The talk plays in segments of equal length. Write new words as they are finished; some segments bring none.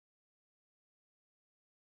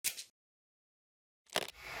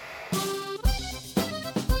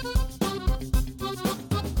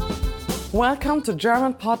Welcome to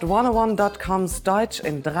GermanPod101.com's Deutsch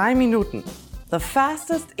in 3 Minuten. The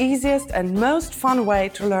fastest, easiest and most fun way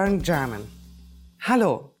to learn German.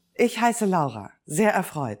 Hallo, ich heiße Laura. Sehr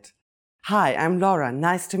erfreut. Hi, I'm Laura.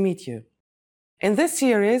 Nice to meet you. In this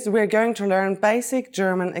series, we're going to learn basic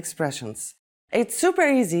German expressions. It's super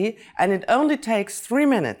easy and it only takes 3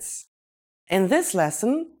 minutes. In this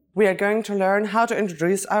lesson, we are going to learn how to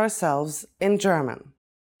introduce ourselves in German.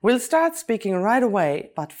 We'll start speaking right away,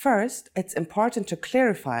 but first, it's important to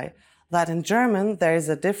clarify that in German there is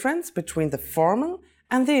a difference between the formal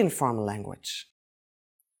and the informal language.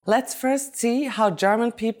 Let's first see how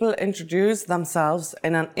German people introduce themselves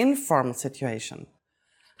in an informal situation.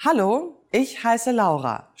 Hallo, ich heiße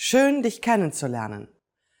Laura. Schön, dich kennenzulernen.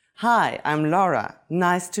 Hi, I'm Laura.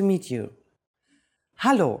 Nice to meet you.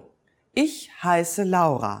 Hallo, ich heiße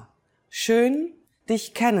Laura. Schön,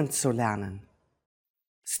 dich kennenzulernen.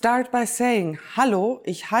 Start by saying, Hallo,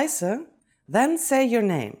 ich heiße, then say your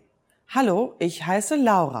name. Hallo, ich heiße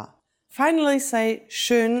Laura. Finally say,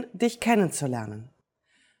 schön, dich kennenzulernen.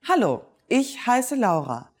 Hallo, ich heiße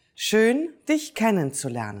Laura. Schön, dich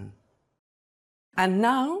kennenzulernen. And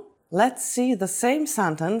now, let's see the same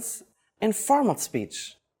sentence in formal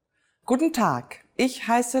speech. Guten Tag, ich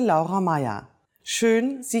heiße Laura Meyer.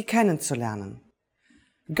 Schön, Sie kennenzulernen.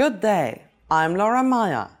 Good day, I'm Laura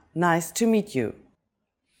Meyer. Nice to meet you.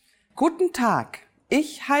 Guten Tag,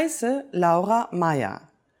 ich heiße Laura Meyer.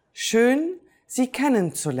 Schön, Sie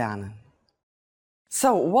kennenzulernen.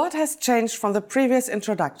 So, what has changed from the previous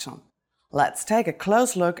introduction? Let's take a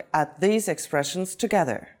close look at these expressions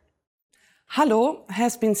together. Hallo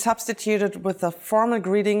has been substituted with the formal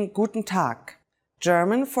greeting Guten Tag,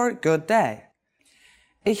 German for good day.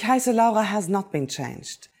 Ich heiße Laura has not been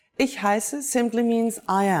changed. Ich heiße simply means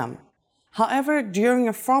I am. However, during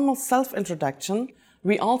a formal self-introduction,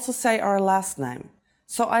 we also say our last name,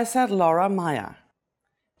 so I said Laura Meyer.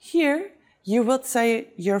 Here, you would say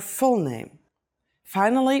your full name.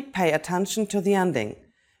 Finally, pay attention to the ending.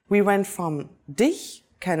 We went from dich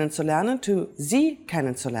kennenzulernen to Sie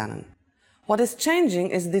kennenzulernen. What is changing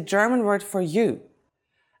is the German word for you.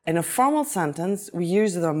 In a formal sentence, we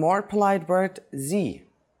use the more polite word Sie.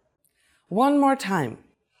 One more time.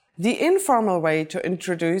 The informal way to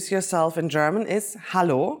introduce yourself in German is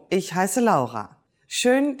Hallo, ich heiße Laura.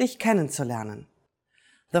 Schön, dich kennenzulernen.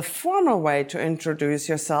 The formal way to introduce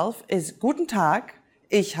yourself is Guten Tag,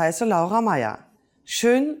 ich heiße Laura Meyer.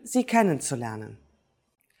 Schön, Sie kennenzulernen.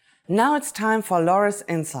 Now it's time for Laura's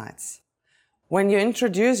insights. When you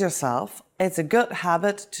introduce yourself, it's a good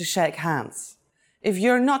habit to shake hands. If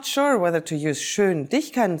you're not sure whether to use schön,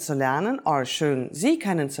 dich kennenzulernen or schön, Sie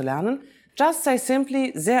kennenzulernen, just say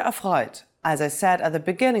simply sehr erfreut, as I said at the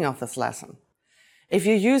beginning of this lesson. If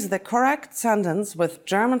you use the correct sentence with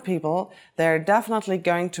German people, they're definitely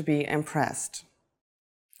going to be impressed.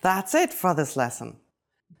 That's it for this lesson.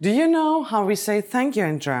 Do you know how we say thank you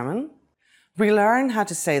in German? We learn how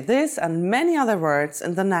to say this and many other words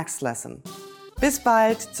in the next lesson. Bis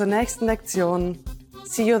bald zur nächsten Lektion.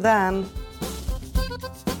 See you then!